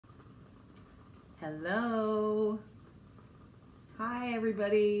Hello. Hi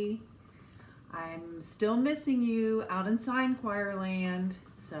everybody. I'm still missing you out in Sign Choir land,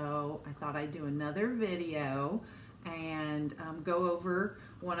 so I thought I'd do another video and go over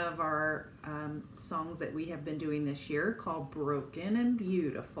one of our songs that we have been doing this year called Broken and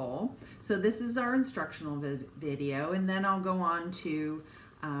Beautiful. So this is our instructional video, and then I'll go on to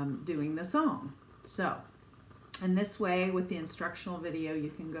doing the song. So, and this way with the instructional video, you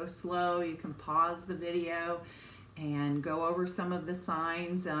can go slow, you can pause the video and go over some of the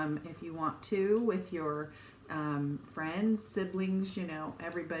signs if you want to with your friends, siblings, you know,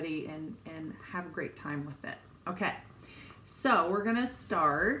 everybody, and have a great time with it. Okay, so we're gonna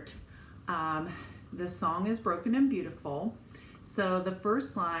start. The song is Broken and Beautiful. So the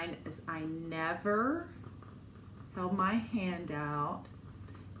first line is, I never held my hand out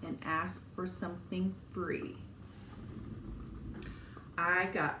and asked for something free. I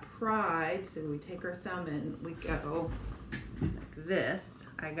got pride, so we take our thumb and we go like this.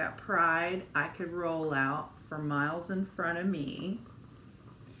 I got pride I could roll out for miles in front of me.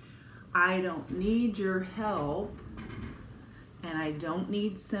 I don't need your help, and I don't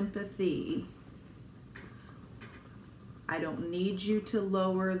need sympathy. I don't need you to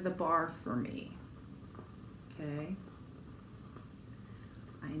lower the bar for me. Okay?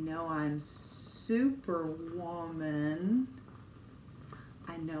 I know I'm Superwoman.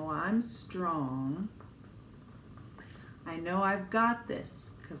 I know I'm strong. I know I've got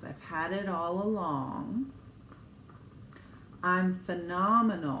this because I've had it all along. I'm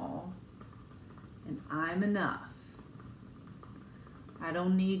phenomenal and I'm enough. I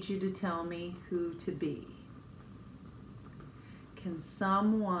don't need you to tell me who to be. Can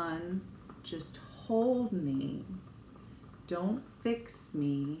someone just hold me? Don't fix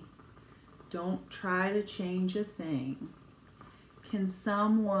me. Don't try to change a thing. Can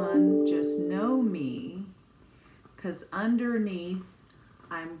someone just know me? 'Cause underneath,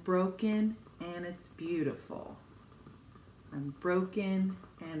 I'm broken and it's beautiful. I'm broken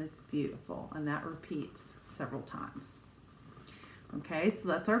and it's beautiful. And that repeats several times. Okay, so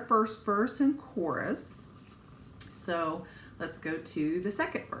that's our first verse and chorus. So let's go to the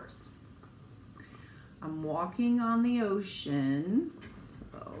second verse. I'm walking on the ocean,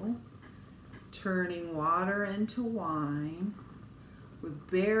 so turning water into wine. We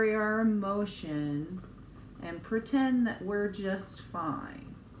bury our emotion and pretend that we're just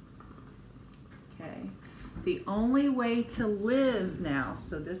fine. Okay. The only way to live now,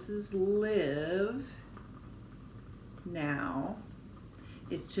 so this is live now,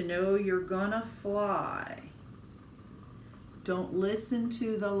 is to know you're gonna fly. Don't listen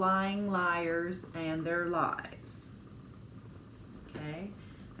to the lying liars and their lies. Okay.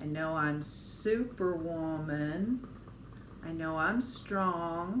 I know I'm Superwoman. I know I'm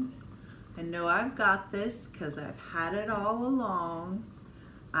strong. I know I've got this because I've had it all along.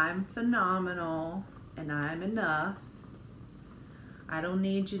 I'm phenomenal and I'm enough. I don't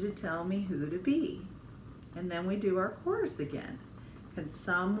need you to tell me who to be. And then we do our chorus again. Can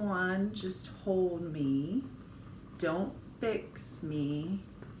someone just hold me? Don't fix me.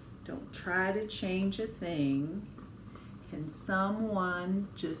 Don't try to change a thing. Can someone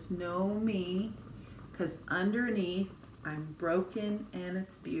just know me? 'Cause underneath, I'm broken and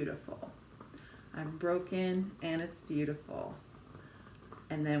it's beautiful. I'm broken and it's beautiful.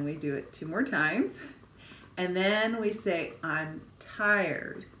 And then we do it 2 more times. And then we say, I'm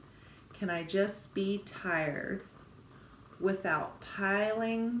tired. Can I just be tired without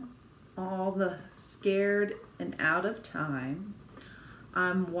piling all the scared and out of time?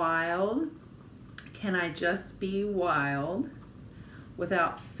 I'm wild. Can I just be wild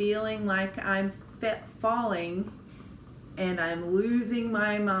without feeling like I'm falling and I'm losing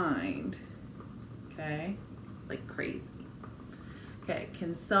my mind? Okay, like crazy. Okay,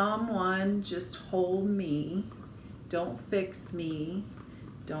 can someone just hold me? Don't fix me.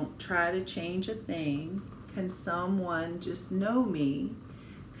 Don't try to change a thing. Can someone just know me?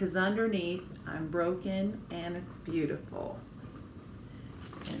 'Cause underneath, I'm broken and it's beautiful.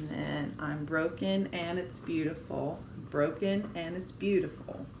 And then I'm broken and it's beautiful. Broken and it's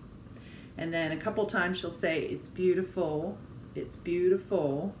beautiful. And then a couple times she'll say, it's beautiful, it's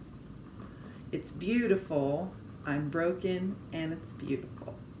beautiful, it's beautiful, I'm broken and it's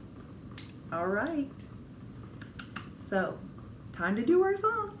beautiful. All right. So, time to do our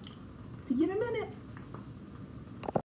song. See you in a minute.